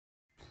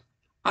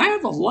I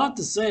have a lot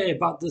to say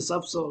about this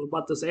episode,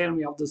 about this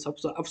anime of this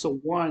episode, episode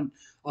one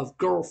of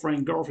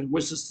Girlfriend,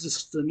 which is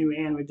just the new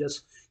anime.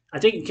 Just I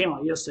think it came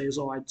out yesterday,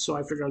 so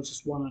I figured I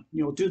just want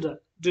to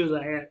do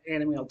the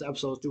anime of the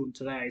episodes doing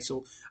today.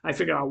 So I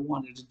figured I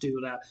wanted to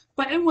do that.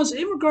 But anyways,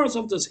 in regards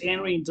of this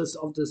anime, this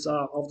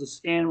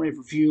anime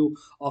review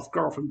of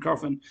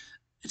Girlfriend.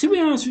 To be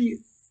honest with you,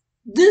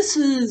 this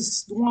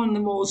is one of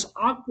the most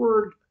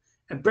awkward,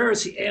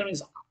 embarrassing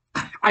animes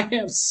I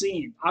have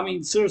seen. I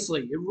mean,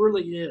 seriously, it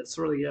really is.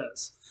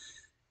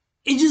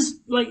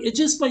 It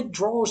just like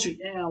draws you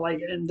in,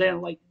 like, and then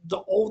like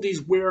all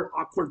these weird,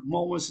 awkward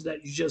moments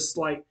that you just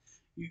like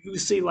you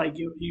see like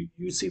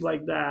you see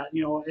like that,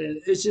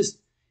 and it's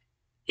just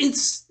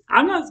it's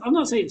I'm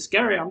not saying it's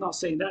scary. I'm not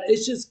saying that.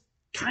 It's just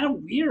kind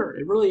of weird.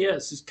 It really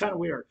is. It's kind of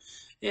weird.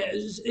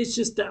 It's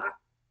just that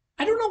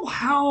I don't know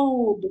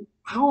how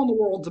in the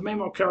world the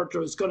main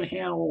character is going to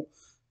handle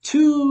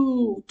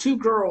two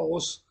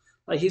girls.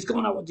 Like he's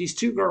going out with these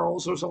two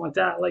girls or something like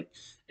that. Like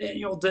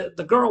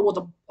the girl with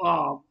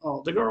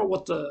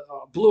the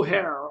blue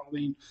hair. I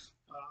mean,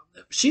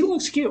 she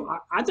looks cute.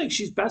 I think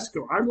she's best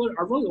girl. I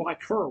really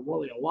like her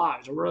really a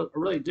lot. I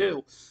really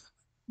do.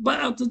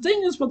 But the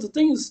thing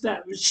is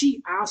that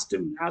she asked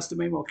the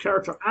main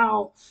character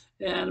out,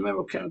 and the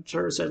main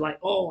character said like,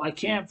 "Oh, I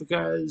can't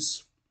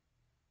because."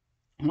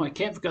 Well, I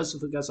can't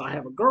because I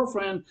have a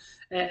girlfriend,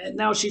 and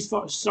now she's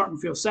starting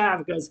to feel sad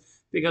because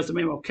the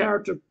main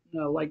character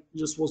like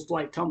just was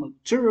like telling the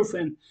truth,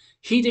 and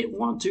he didn't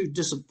want to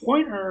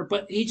disappoint her,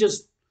 but he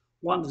just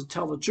wanted to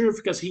tell the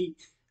truth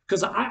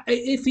because I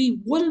if he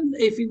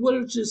would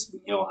have just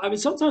I mean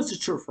sometimes the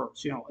truth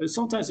hurts, and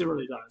sometimes it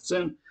really does,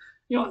 and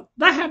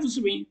that happens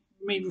to me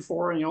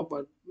before,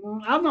 but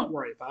I'm not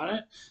worried about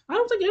it. I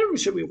don't think anyone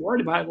should be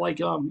worried about it. Like,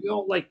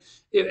 like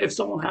if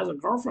someone has a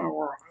girlfriend,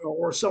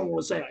 or someone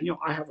would say,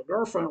 I have a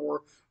girlfriend,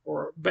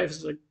 or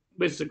basically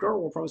the girl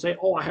will probably say,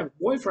 oh, I have a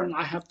boyfriend,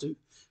 I have to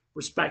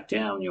respect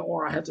him,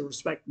 or I have to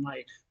respect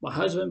my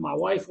husband, my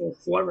wife, or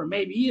whoever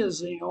maybe he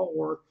is,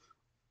 or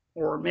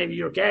maybe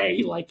you're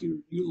gay, like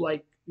you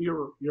like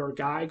you're a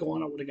guy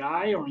going out with a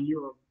guy, or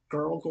you're a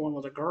girl going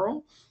with a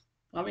girl.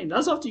 I mean,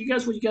 that's up to you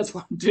guys what you guys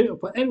want to do.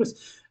 But anyways,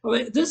 I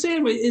mean, this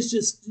anime is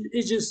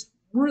just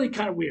really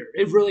kind of weird.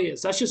 It really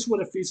is. That's just what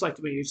it feels like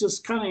to me. It's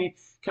just kind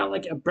of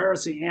like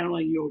embarrassing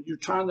anime. You're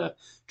trying to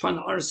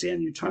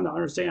understand. You're trying to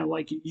understand.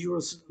 Like you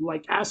were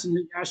like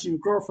asking your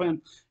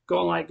girlfriend,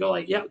 going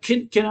like, yeah,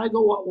 can I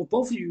go out with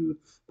both of you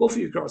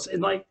girls?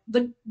 And like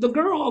the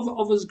girl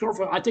of his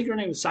girlfriend, I think her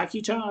name is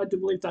Saki-chan. I do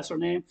believe that's her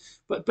name.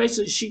 But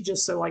basically, she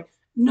just said like,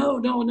 no,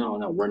 no, no,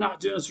 no, we're not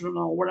doing this.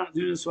 No, we're not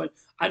doing this. Like,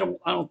 I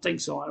don't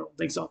think so. I don't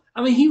think so.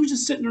 I mean, he was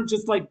just sitting there,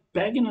 just like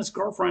begging his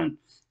girlfriend,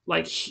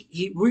 like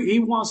he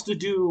wants to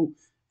do,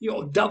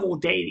 double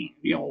dating.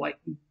 Like,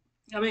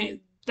 I mean,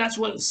 that's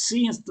what it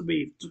seems to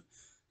be.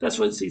 That's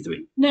what it seems to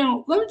be.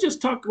 Now, let me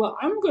just talk about.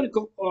 I'm going to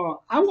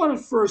go. I want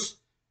to first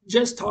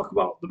just talk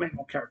about the main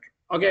character.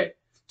 Okay,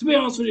 to be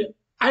honest with you,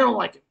 I don't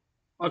like him.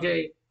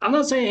 Okay, I'm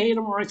not saying I hate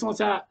him or anything like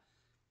that,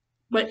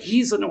 but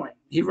he's annoying.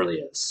 He really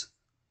is.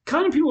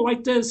 Kind of people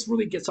like this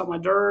really gets on my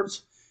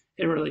nerves.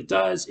 It really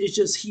does. It's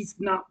just he's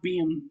not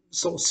being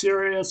so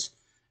serious.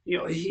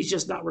 He's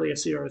just not really a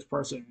serious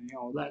person.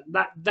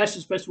 That's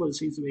just basically what it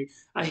seems to be.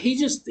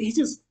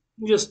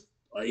 Just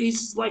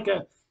he's like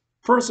a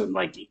person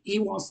like he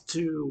wants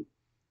to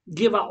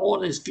give out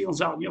all his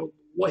feelings out.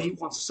 What he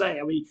wants to say.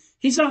 I mean,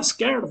 he's not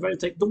scared of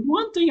anything. The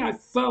one thing I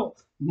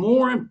felt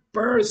more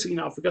embarrassing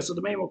of because of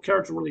the main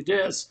character really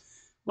did,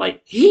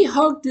 like he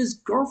hugged his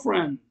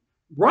girlfriend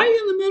right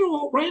in the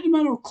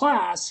middle of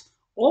class.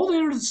 All the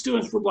other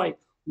students were like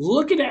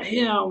looking at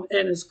him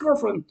and his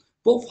girlfriend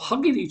both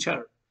hugging each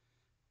other.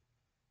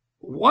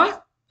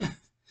 What?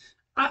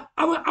 I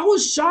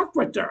was shocked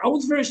right there. I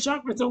was very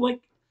shocked right there.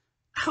 Like,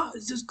 how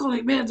is this going?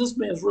 Like, man, this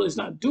man's really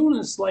not doing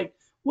this. Like,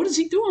 what is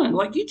he doing?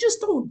 Like, you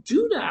just don't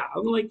do that. I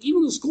mean, like,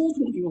 even the schools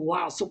won't even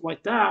allow something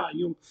like that.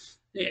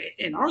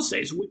 In our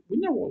states, we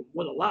never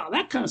would allow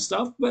that kind of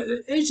stuff. But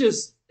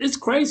it's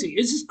crazy.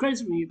 It's just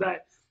crazy to me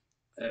that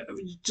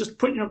just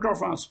putting your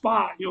girlfriend on the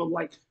spot,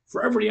 like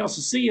for everybody else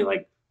to see,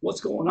 like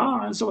what's going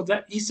on and stuff like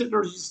that. He's sitting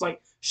there just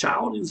like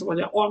shouting and stuff like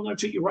that. Oh, I'm going to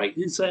treat you right.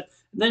 And he said,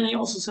 and then he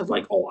also said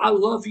like, oh, I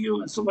love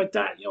you and stuff like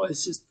that.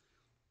 It's just,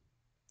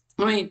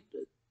 I mean,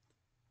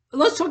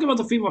 let's talk about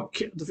the female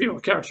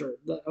character,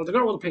 the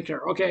girl with the pink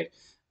hair. Okay,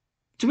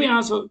 to be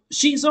honest,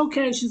 she's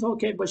okay,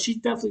 but she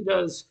definitely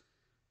does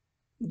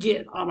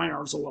get on my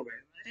nerves a little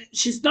bit.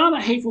 She's not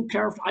a hateful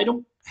character. I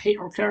don't hate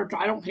her character.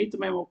 I don't hate the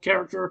main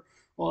character.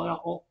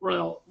 Well,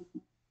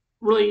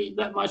 really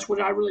that much, which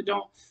I really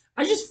don't.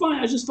 I just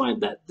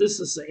find that this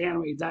is an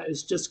anime that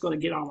is just going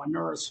to get on my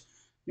nerves,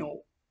 you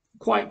know,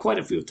 quite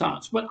a few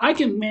times. But I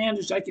can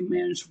manage. I can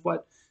manage.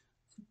 But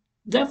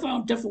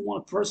definitely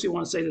want to personally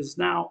want to say this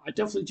now. I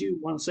definitely do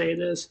want to say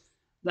this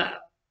that,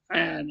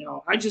 and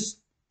I just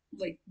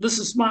like this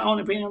is my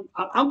own opinion.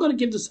 I'm going to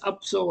give this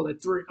episode a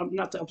three.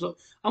 Not the episode.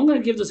 I'm going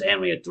to give this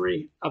anime a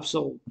three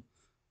episode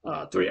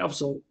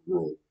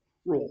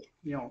rule.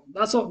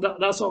 That's all.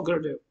 That's all I'm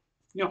going to do.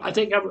 I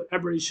think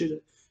everybody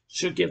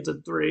should give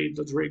the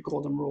three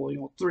golden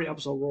rule, 3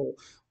 episode rule.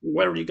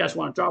 Whatever you guys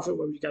want to drop it,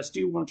 whatever you guys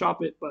do want to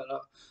drop it, but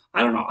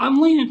I don't know. I'm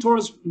leaning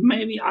towards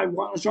maybe I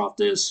want to drop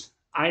this.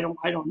 I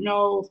don't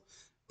know,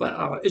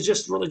 but it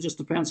just really just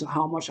depends on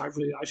how much I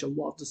should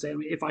love this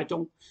anime. If I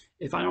don't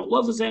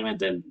love this anime,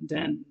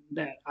 then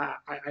that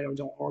I don't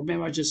know, or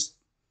maybe I just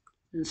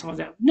and stuff like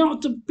that. No,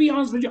 to be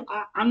honest with you,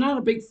 I'm not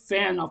a big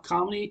fan of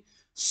comedy.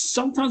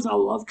 Sometimes I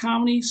love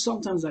comedy,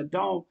 sometimes I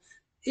don't.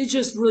 It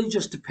just really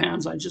just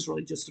depends. It just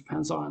really just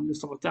depends on and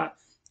stuff like that.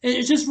 And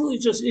it just really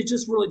just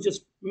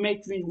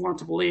makes me want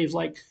to believe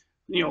like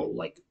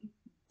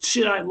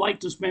should I like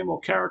this main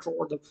character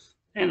or the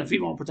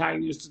female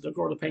protagonist, the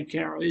girl, the pink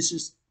character? It's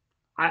just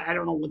I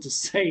don't know what to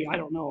say. I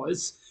don't know.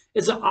 It's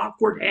an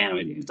awkward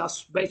anime.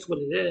 That's basically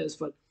what it is.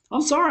 But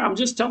I'm sorry. I'm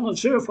just telling the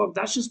truth, folks.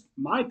 That's just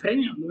my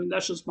opinion. I mean,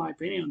 that's just my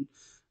opinion.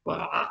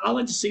 But I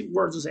like to see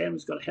where this anime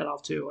is going to head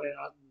off to. And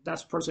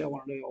that's personally I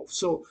want to know.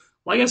 So,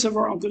 like I said,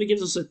 I'm going to give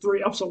this a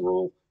 3 episode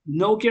rule.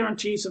 No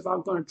guarantees if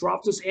I'm going to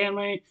drop this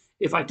anime.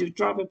 If I do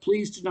drop it,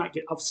 please do not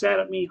get upset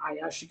at me.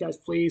 I ask you guys,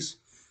 please.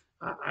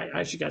 I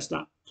ask you guys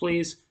not,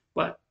 please.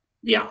 But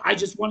yeah, I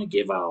just want to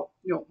give out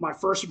my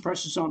first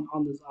impressions on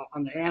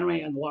the anime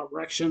and the live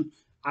action.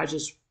 I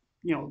just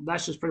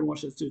that's just pretty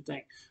much the two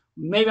thing.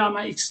 Maybe I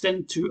might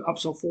extend to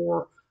episode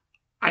 4.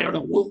 I don't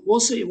know. We'll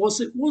see. We'll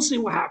see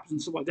what happens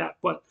and stuff like that.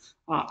 But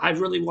I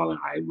really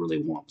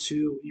want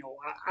to.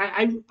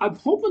 I'm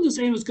hoping this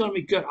anime is going to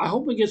be good. I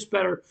hope it gets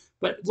better.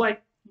 But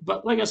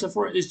like I said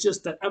before, it's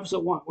just that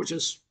episode 1, which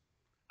is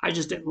I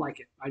just didn't like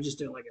it. I just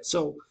didn't like it.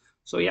 So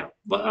yeah.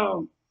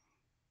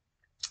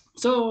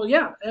 So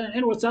yeah,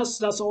 anyways,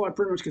 that's all I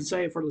pretty much can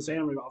say for this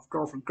anime of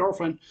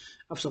Girlfriend,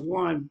 episode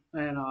 1,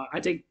 and I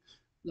think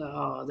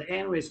the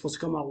anime is supposed to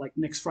come out like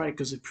next Friday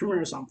because it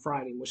premieres on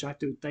Friday, which I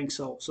do think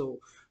so. So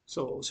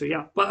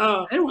yeah.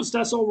 But anyways,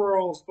 that's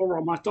overall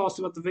my thoughts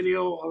about the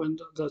video and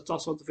the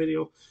thoughts about the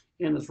video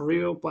and the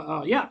review.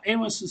 But yeah,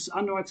 anyways, this is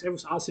Unknown.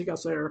 I'll see you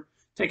guys later.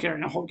 Take care,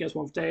 and I hope you guys have a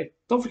wonderful day.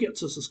 Don't forget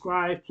to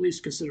subscribe. Please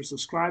consider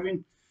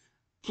subscribing.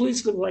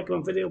 Please leave a like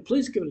on the video.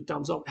 Please give it a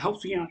thumbs up. It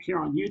helps me out here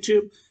on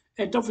YouTube.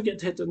 And don't forget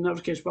to hit the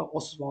notification bell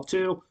also as well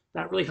too.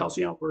 That really helps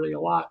me out really a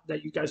lot.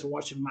 That you guys are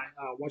watching my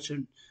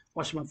watching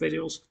my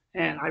videos,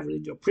 and I really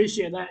do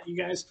appreciate that, you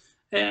guys.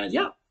 And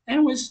yeah,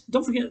 anyways,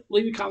 don't forget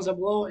leave your comments down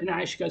below, and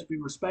I ask you guys to be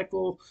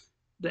respectful.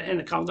 In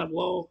the comments down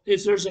below,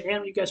 if there's an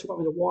anime you guys want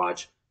me to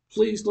watch,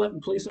 please let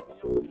me know,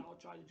 and I'll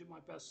try to do my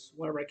best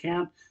whatever I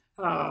can.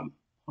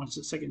 One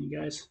second, you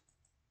guys.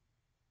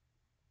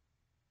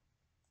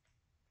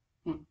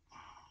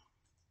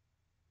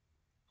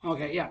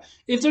 Okay, yeah.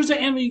 If there's an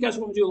anime you guys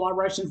want to do live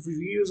reaction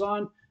reviews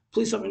on,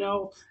 please let me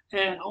know.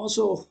 And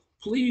also,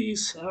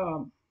 please,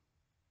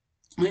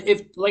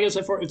 if like I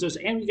said before, if there's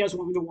an anime you guys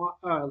want me to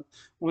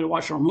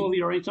watch or a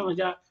movie or anything like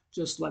that,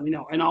 just let me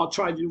know, and I'll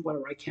try to do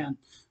whatever I can.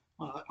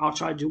 I'll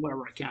try to do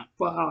whatever I can.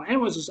 But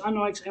anyways, it's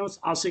Unknown.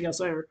 I'll see you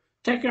guys later.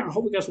 Take care. I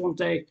hope you guys have one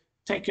day.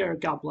 Take care.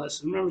 God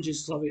bless. And remember,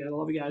 Jesus love you. I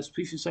love you guys.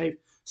 Peace and safe.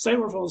 Stay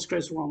away from all this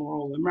crazy around the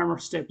world. And remember,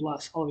 stay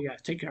blessed. I love you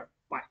guys. Take care.